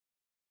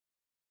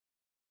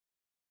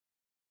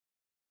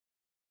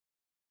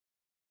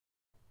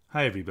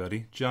Hi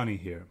everybody, Johnny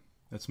here.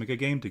 Let's make a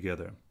game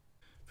together.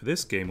 For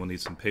this game we'll need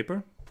some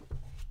paper,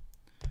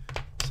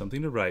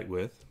 something to write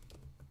with,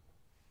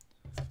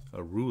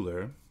 a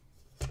ruler,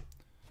 a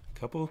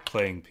couple of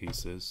playing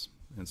pieces,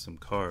 and some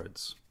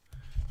cards.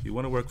 You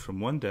want to work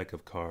from one deck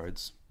of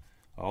cards,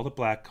 all the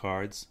black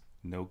cards,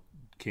 no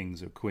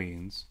kings or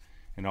queens,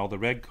 and all the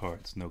red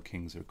cards, no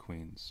kings or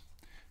queens.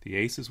 The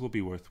aces will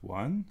be worth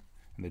 1,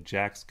 and the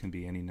jacks can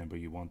be any number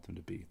you want them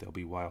to be. They'll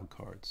be wild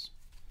cards.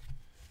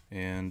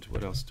 And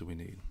what else do we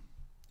need?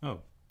 Oh,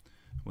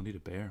 we'll need a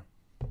bear.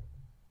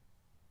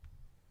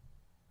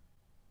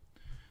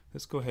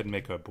 Let's go ahead and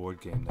make our board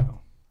game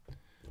now.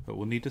 What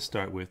we'll need to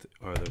start with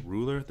are the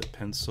ruler, the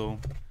pencil,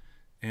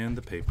 and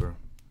the paper.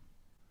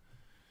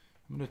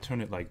 I'm going to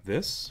turn it like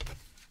this.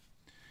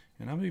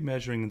 And I'll be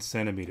measuring in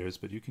centimeters,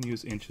 but you can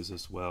use inches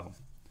as well.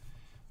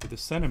 With the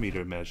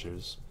centimeter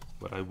measures,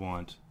 what I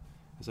want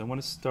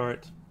to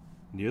start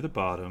near the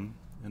bottom,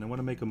 and I want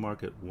to make a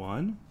mark at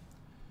 1,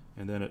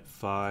 and then at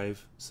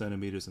 5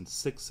 centimeters and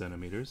 6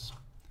 centimeters.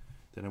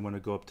 Then I want to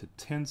go up to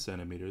 10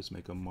 centimeters,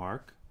 make a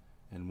mark,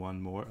 and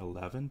one more,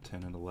 11,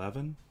 10 and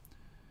 11.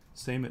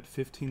 Same at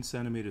 15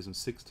 centimeters and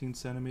 16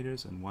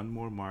 centimeters, and one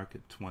more mark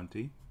at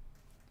 20.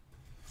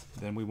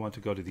 Then we want to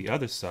go to the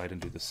other side and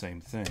do the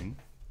same thing.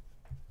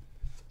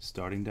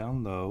 Starting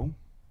down low,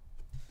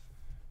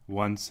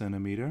 1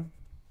 centimeter,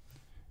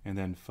 and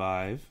then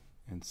 5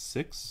 and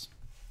 6,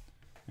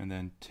 and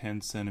then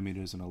 10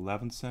 centimeters and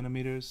 11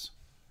 centimeters,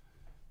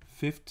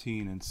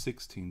 15 and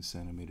 16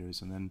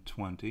 centimeters, and then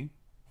 20.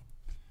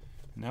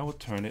 Now we'll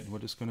turn it, and we're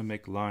just going to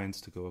make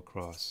lines to go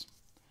across.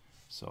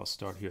 So I'll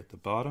start here at the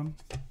bottom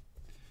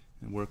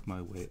and work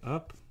my way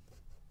up.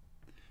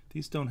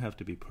 These don't have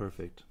to be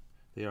perfect.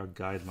 They are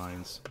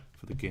guidelines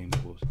for the game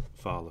that we'll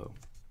follow.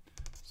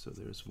 So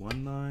there's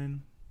one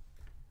line,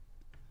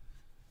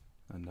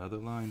 another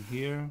line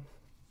here,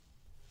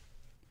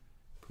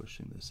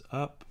 pushing this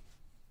up,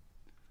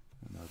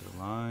 another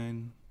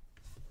line,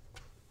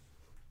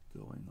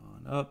 going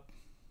on up.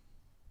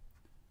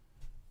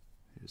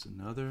 Here's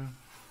another,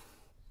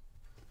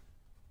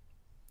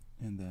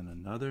 and then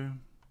another,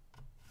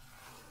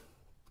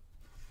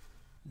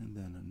 and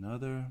then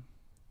another.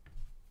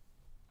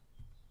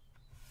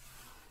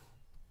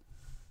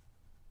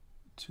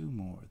 2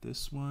 more.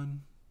 This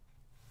one,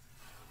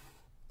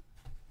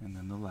 and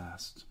then the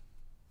last.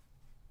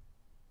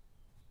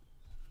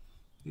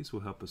 These will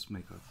help us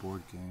make our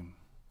board game.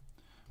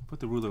 Put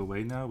the ruler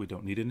away now. We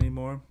don't need it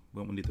anymore.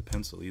 We won't need the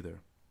pencil either.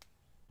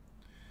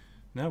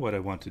 Now what I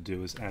want to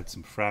do is add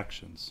some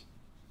fractions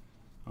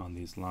on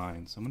these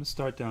lines. I'm going to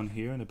start down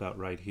here and about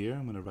right here.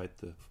 I'm going to write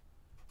the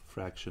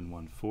fraction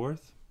 1/4,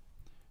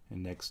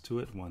 and next to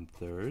it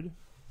 1/3, and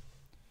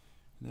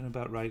then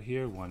about right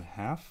here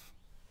 1/2,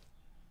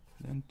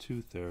 then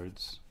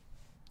 2/3,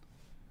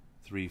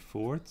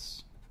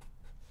 3/4,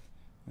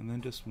 and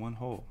then just 1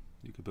 whole.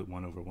 You could put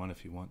 1/1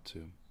 if you want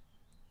to.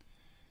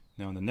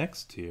 Now in the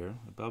next tier,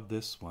 above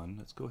this one,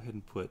 let's go ahead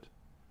and put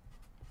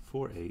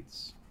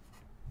 4/8.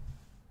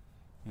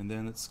 And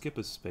then let's skip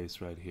a space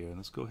right here, and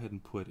let's go ahead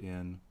and put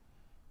in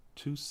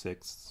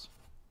 2/6,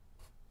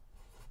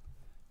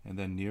 and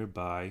then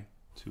nearby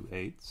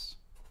 2/8.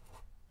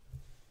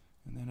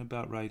 And then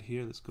about right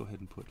here, let's go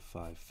ahead and put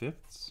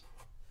 5/5,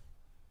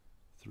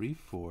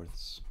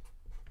 3/4,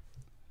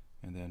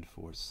 and then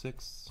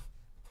 4/6.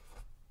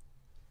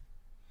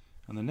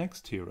 On the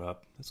next tier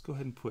up, let's go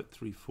ahead and put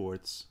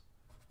 3/4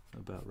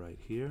 about right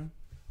here,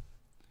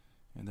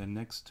 and then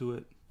next to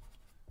it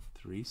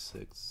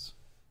 3/6,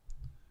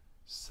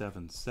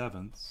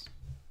 7/7,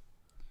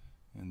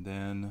 and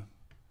then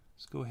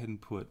let's go ahead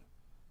and put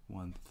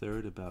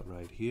 1/3 about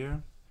right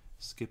here,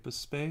 skip a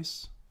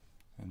space,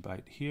 and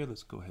right here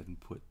let's go ahead and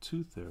put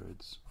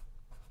 2/3,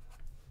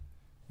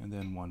 and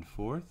then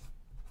 1/4,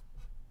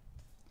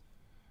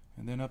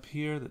 and then up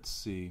here, let's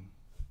see,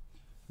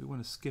 we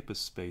want to skip a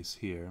space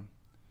here.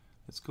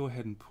 Let's go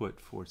ahead and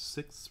put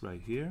 4/6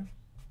 right here,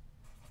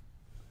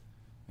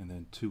 and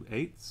then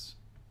 2/8,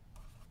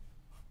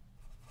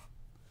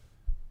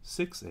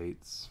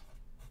 6/8,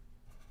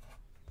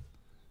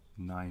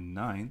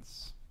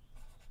 9/9,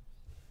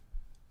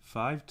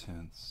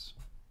 5/10,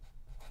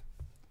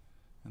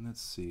 and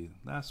let's see,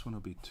 last one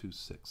will be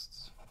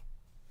 2/6.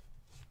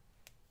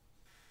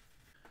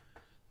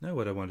 Now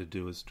what I want to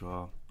do is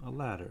draw a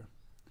ladder.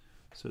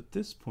 So at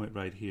this point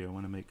right here, I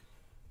want to make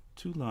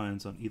 2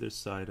 lines on either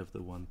side of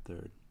the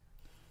 1/3.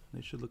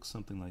 They should look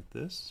something like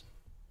this.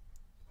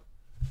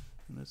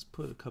 And let's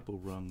put a couple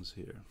rungs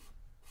here.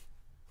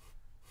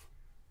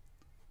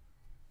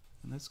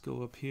 And let's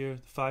go up here,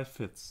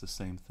 5/5, the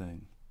same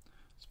thing.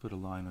 Let's put a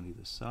line on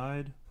either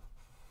side.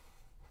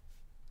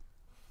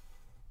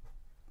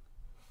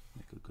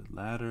 Make a good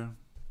ladder.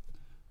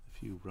 A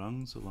few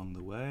rungs along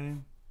the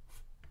way.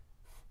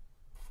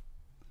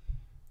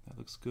 That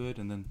looks good.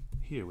 And then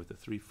here with the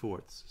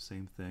 3/4,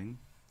 same thing.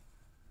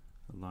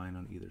 A line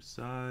on either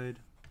side,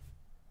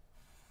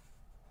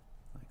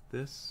 like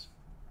this.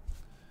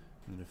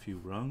 And then a few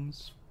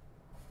rungs.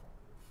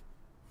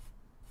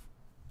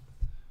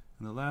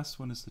 And the last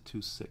one is the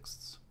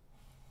 2/6.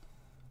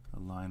 a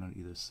line on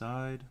either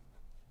side,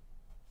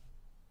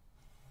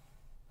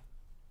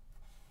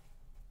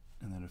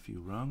 and then a few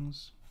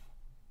rungs.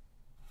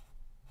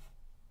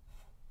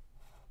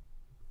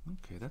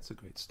 Okay, that's a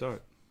great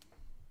start.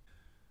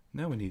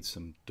 Now we need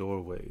some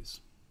doorways.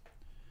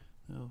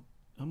 Now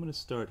I'm going to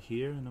start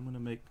here and I'm going to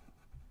make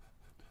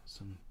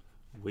some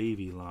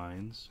wavy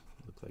lines,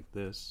 look like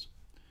this.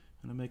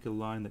 I'm going to make a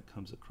line that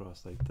comes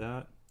across like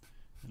that,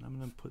 and I'm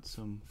going to put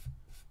some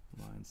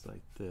lines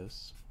like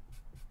this.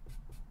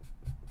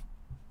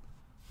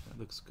 That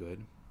looks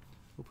good.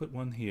 We'll put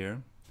one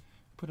here,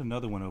 put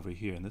another one over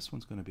here, and this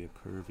one's going to be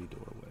a curvy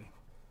doorway.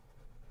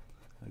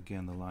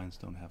 Again, the lines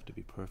don't have to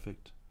be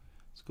perfect.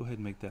 Let's go ahead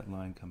and make that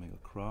line coming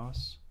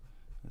across.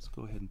 Let's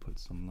go ahead and put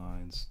some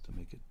lines to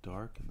make it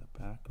dark in the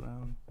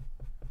background.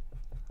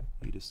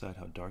 You decide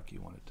how dark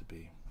you want it to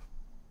be.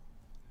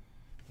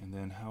 And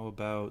then how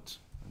about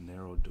a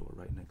narrow door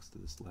right next to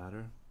this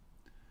ladder?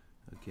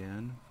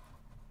 Again,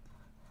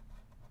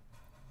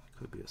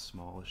 could be a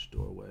smallish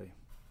doorway.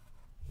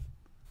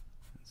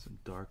 And some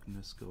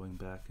darkness going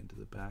back into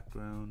the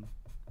background.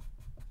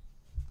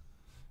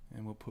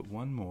 And we'll put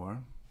one more.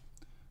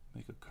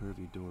 Make a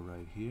curvy door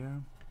right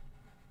here.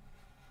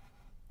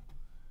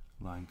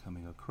 Line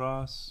coming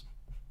across.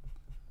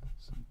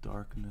 Some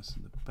darkness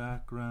in the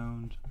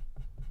background.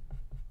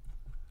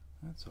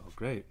 That's all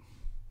great.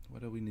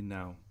 What do we need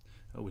now?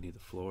 Oh, we need the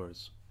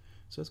floors.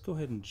 So let's go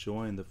ahead and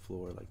join the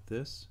floor like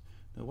this.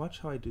 Now watch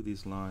how I do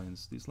these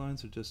lines. These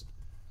lines are just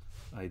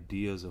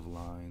ideas of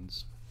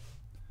lines.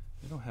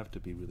 They don't have to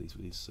be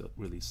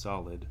really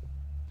solid.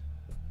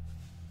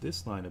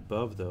 This line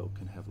above, though,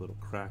 can have little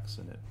cracks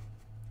in it,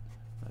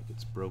 like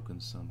it's broken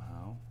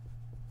somehow.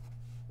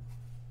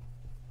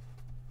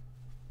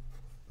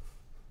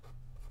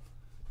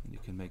 And you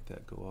can make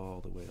that go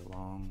all the way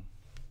along.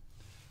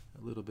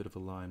 A little bit of a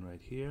line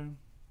right here.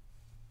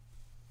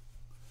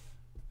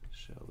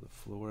 Show the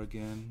floor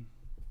again.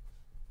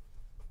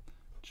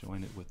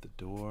 Join it with the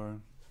door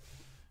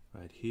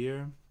right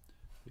here.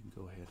 We can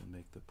go ahead and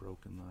make the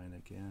broken line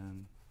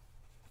again.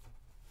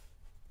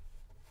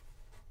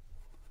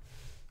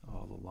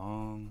 All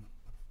along.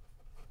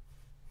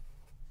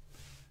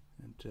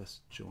 And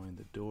just join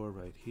the door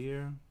right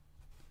here.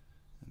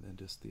 And then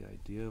just the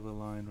idea of a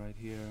line right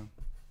here.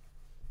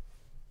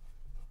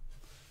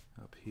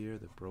 Up here,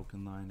 the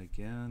broken line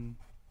again.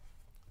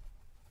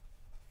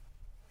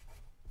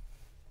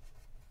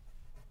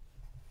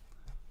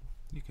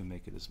 You can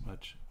make it as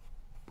much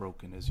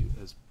broken as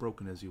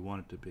you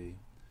want it to be.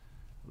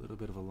 A little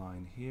bit of a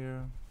line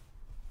here.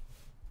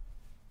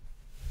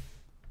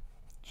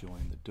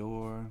 Join the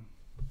door.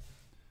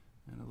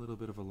 And a little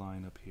bit of a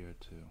line up here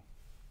too.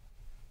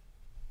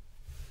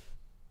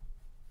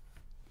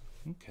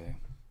 Okay,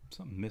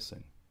 something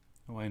missing.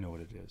 Oh, I know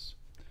what it is.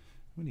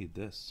 We need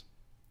this.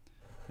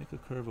 Make a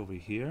curve over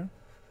here.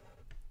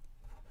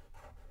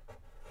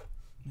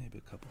 Maybe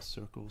a couple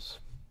circles.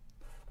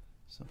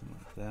 Something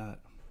like that.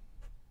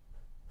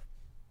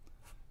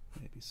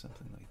 Maybe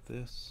something like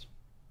this.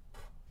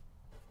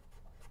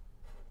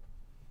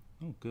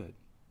 Oh, good.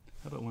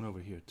 How about one over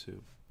here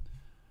too?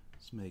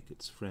 Let's make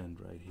its friend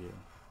right here.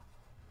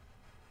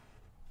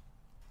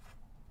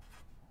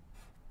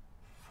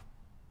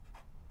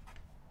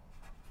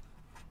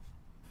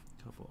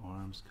 Couple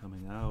arms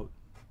coming out.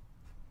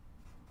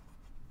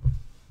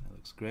 That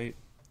looks great.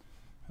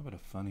 How about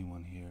a funny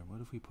one here? What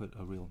if we put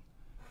a real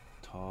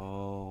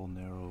tall,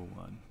 narrow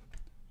one?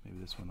 Maybe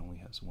this one only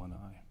has one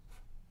eye.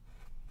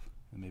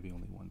 And maybe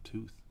only one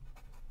tooth.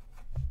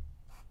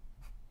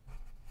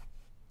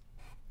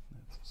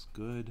 That's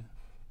good.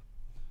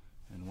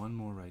 And one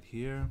more right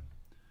here.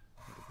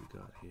 What have we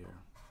got here?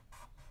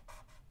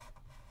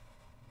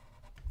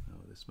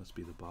 Oh, this must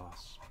be the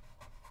boss.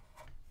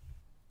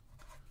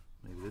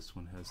 Maybe this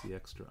one has the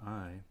extra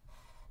eye.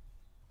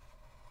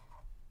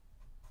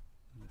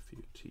 And a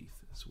few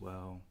teeth as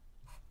well.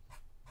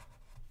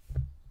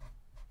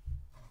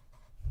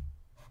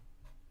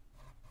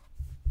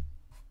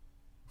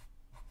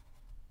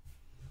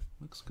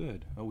 Looks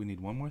good. Oh, we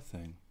need one more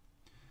thing.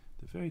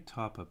 The very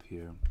top up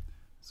here,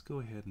 let's go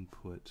ahead and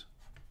put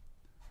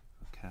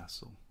a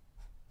castle.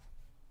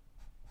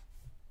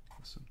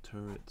 Some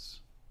turrets,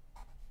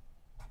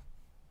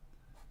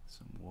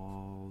 some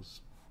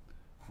walls,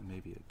 and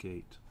maybe a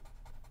gate.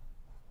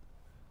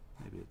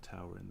 Maybe a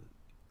tower in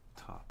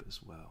the top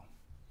as well.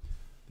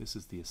 This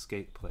is the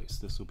escape place.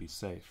 This will be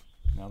safe.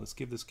 Now let's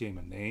give this game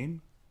a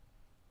name.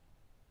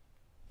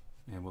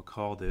 And we'll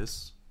call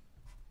this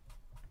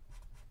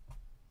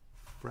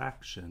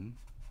Fraction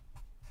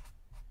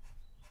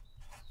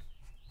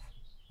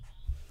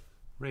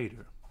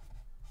Raider.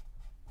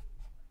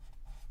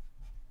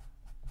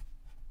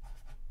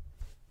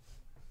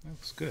 That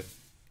looks good.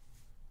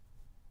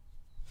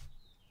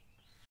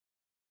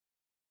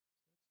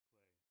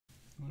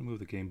 I'm going to move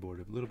the game board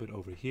a little bit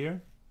over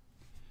here.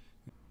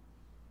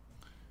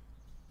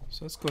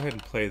 So let's go ahead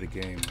and play the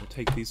game. We'll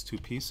take these two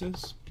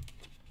pieces.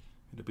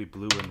 It'll be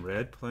blue and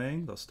red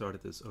playing. They'll start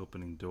at this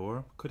opening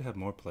door. Could have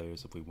more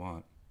players if we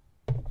want.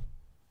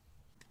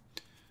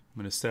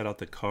 I'm going to set out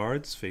the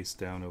cards face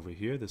down over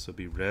here. This will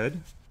be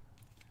red.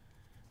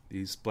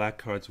 These black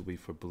cards will be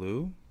for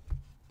blue.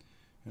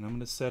 And I'm going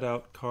to set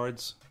out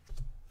cards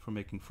for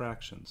making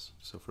fractions.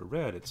 So for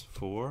red, it's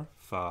 4,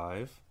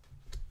 5,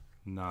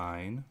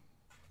 9,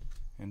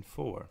 and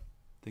 4.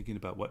 Thinking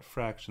about what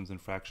fractions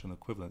and fractional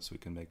equivalents we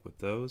can make with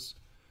those.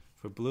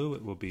 For blue,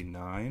 it will be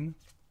 9,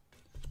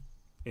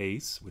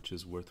 ace, which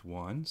is worth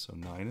 1, so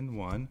 9 and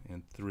 1,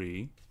 and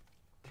 3,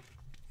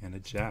 and a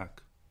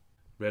jack.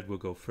 Red will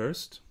go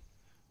first.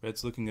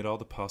 Red's looking at all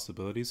the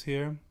possibilities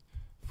here.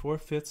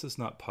 4/5 is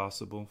not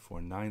possible,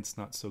 4/9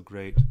 not so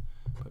great,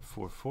 but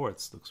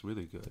 4/4 looks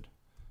really good.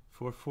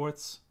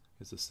 4/4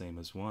 is the same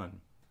as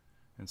 1.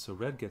 And so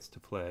red gets to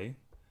play,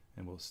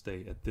 and we'll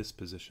stay at this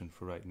position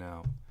for right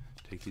now.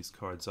 Take these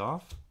cards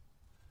off,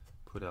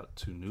 put out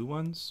 2 new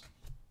ones,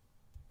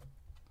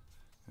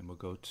 and we'll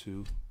go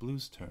to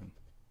blue's turn.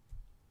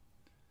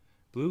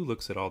 Blue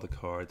looks at all the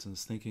cards and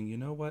is thinking, you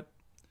know what?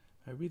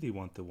 I really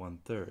want the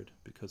 1/3,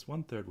 because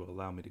 1/3 will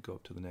allow me to go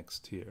up to the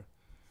next tier.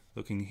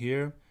 Looking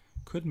here,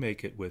 could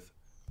make it with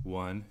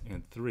 1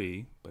 and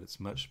 3, but it's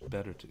much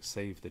better to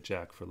save the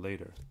jack for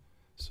later.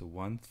 So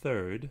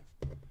 1/3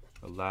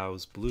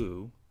 allows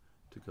blue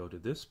to go to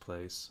this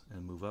place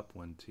and move up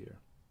 1 tier.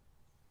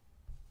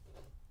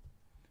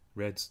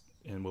 Red's,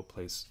 and we'll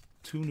place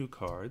 2 new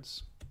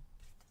cards,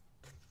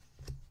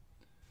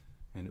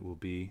 and it will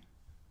be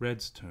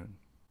red's turn.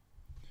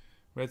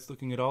 Red's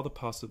looking at all the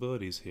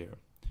possibilities here.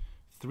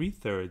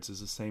 3/3 is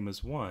the same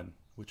as 1,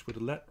 which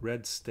would let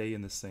red stay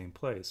in the same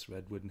place.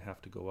 Red wouldn't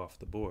have to go off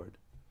the board.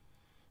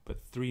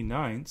 But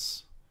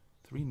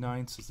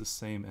 3/9 is the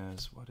same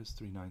as, what is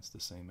 3/9 the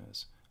same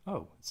as?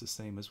 Oh, it's the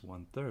same as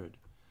 1/3.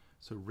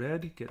 So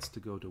red gets to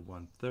go to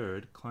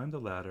 1/3, climb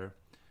the ladder,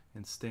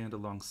 and stand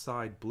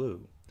alongside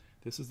blue.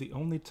 This is the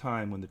only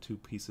time when the 2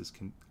 pieces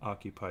can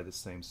occupy the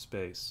same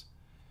space.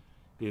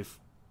 If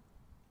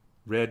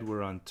red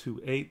were on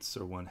 2/8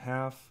 or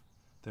 1/2,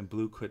 then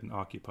blue couldn't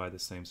occupy the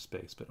same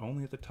space, but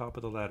only at the top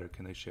of the ladder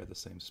can they share the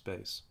same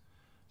space.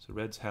 So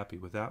red's happy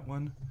with that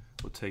one.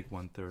 We'll take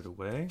 1/3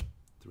 away,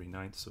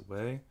 3/9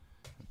 away,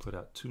 and put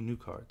out 2 new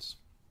cards.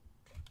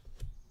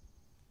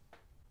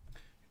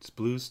 It's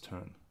blue's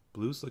turn.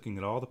 Blue's looking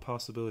at all the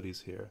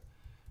possibilities here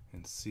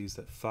and sees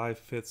that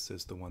 5/5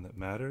 is the one that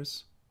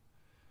matters.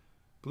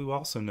 Blue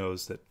also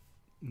knows that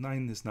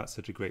 9 is not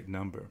such a great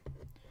number.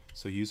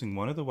 So using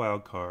one of the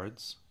wild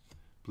cards,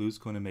 blue's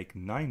going to make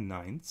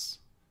 9/9.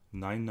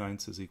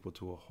 9/9 is equal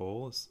to a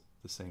whole, is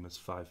the same as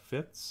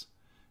 5/5.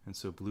 And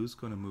so blue's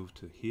going to move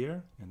to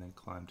here and then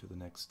climb to the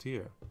next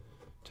tier.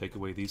 Take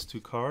away these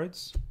 2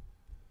 cards,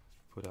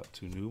 put out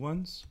 2 new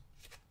ones.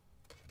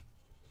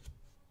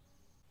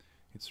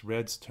 It's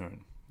red's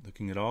turn,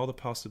 looking at all the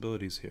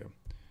possibilities here.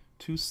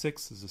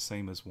 2/6 is the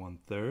same as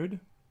 1/3,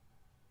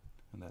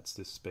 and that's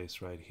this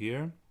space right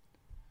here.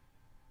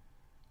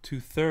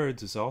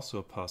 2/3 is also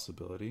a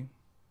possibility,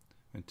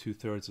 and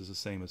 2/3 is the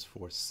same as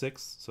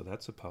 4/6, so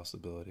that's a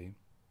possibility.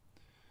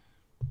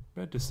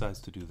 Red decides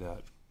to do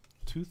that.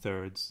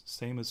 2/3,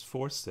 same as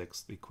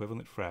 4/6, the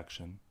equivalent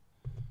fraction.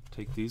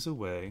 Take these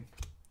away,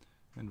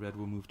 and red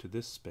will move to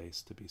this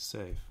space to be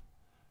safe.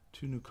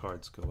 2 new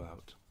cards go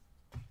out.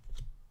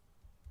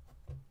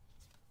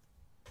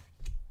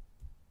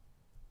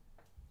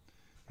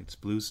 It's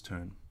blue's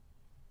turn.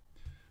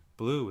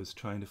 Blue is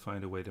trying to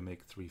find a way to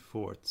make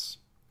 3/4.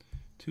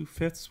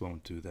 2/5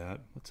 won't do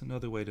that. What's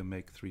another way to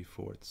make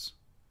 3/4?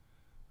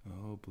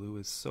 Oh, blue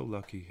is so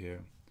lucky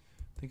here.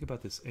 Think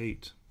about this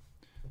 8.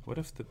 What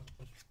if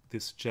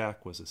this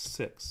jack was a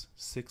 6?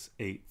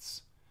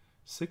 6/8.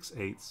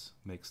 6/8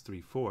 makes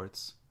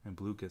 3/4, and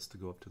blue gets to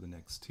go up to the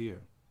next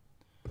tier.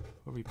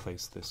 We'll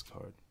replace this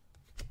card.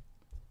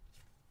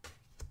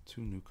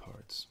 2 new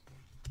cards.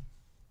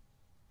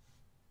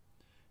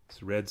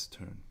 It's red's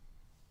turn.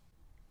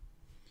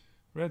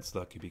 Red's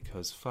lucky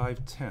because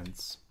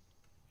 5/10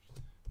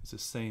 is the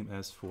same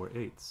as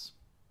 4/8.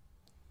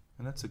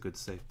 And that's a good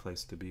safe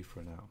place to be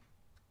for now.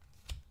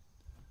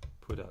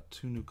 Put out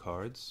 2 new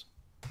cards.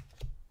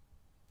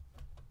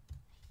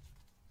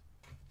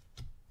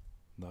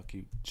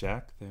 Lucky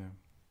jack there.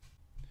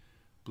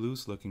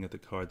 Blue's looking at the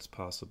cards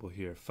possible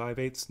here.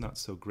 5/8 not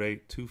so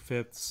great,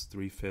 2/5,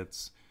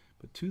 3/5,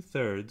 but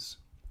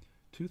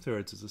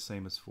 2/3 is the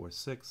same as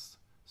 4/6,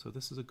 so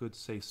this is a good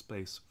safe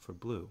space for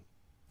blue.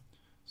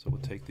 So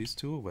we'll take these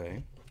 2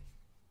 away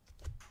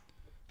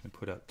and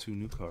put out 2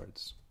 new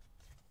cards.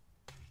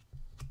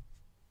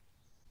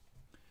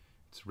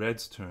 It's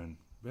red's turn.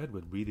 Red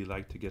would really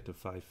like to get to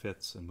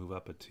 5/5 and move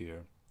up a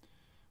tier.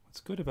 What's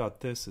good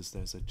about this is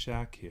there's a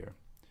jack here.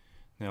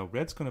 Now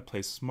red's going to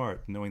play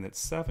smart, knowing that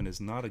 7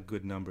 is not a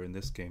good number in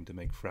this game to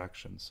make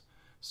fractions.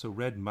 So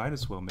red might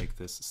as well make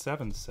this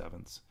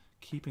 7/7,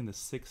 keeping the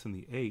 6 and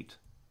the 8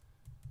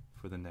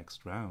 for the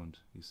next round.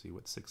 You see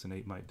what 6 and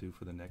 8 might do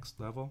for the next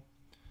level?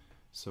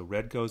 So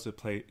red goes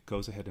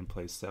ahead and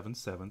plays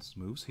 7/7,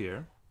 moves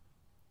here.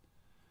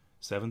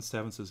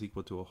 7/7 is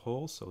equal to a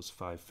whole, so it's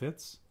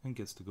 5/5, and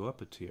gets to go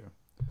up a tier.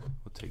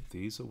 We'll take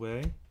these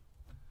away,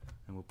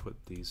 and we'll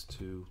put these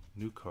 2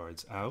 new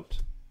cards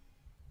out.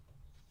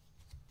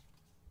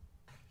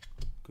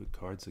 Good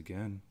cards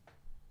again.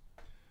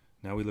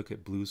 Now we look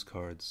at blue's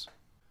cards.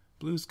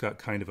 Blue's got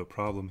kind of a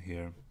problem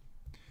here.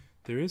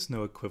 There is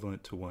no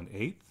equivalent to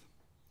 1/8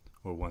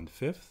 or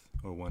 1/5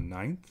 or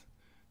 1/9.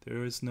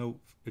 There is no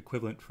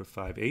equivalent for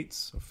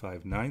 5/8 or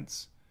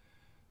 5/9.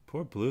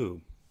 Poor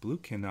blue. Blue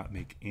cannot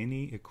make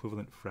any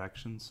equivalent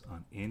fractions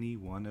on any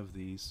one of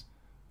these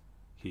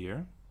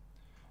here.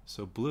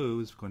 So blue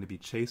is going to be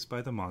chased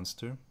by the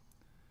monster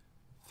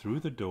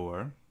through the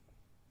door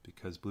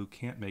because blue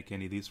can't make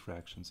any of these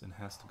fractions and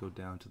has to go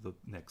down to the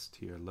next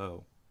tier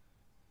low.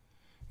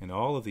 And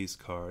all of these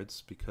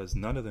cards, because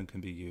none of them can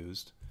be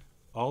used,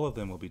 all of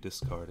them will be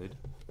discarded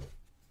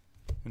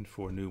and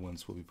 4 new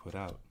ones will be put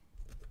out.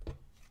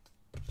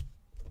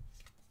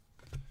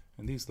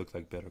 And these look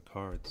like better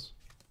cards.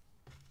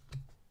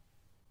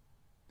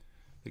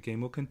 The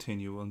game will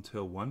continue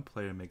until one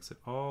player makes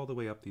it all the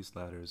way up these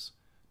ladders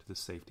to the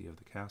safety of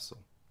the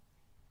castle.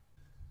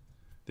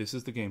 This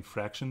is the game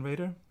Fraction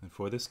Raider, and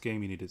for this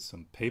game you needed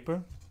some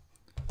paper,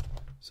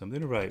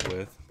 something to write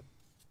with,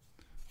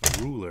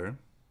 a ruler,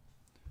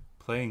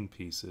 playing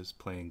pieces,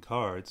 playing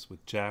cards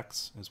with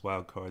jacks as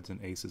wild cards and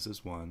aces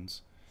as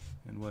ones,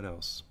 and what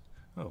else?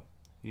 Oh,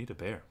 you need a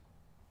bear.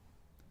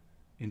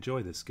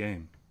 Enjoy this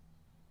game.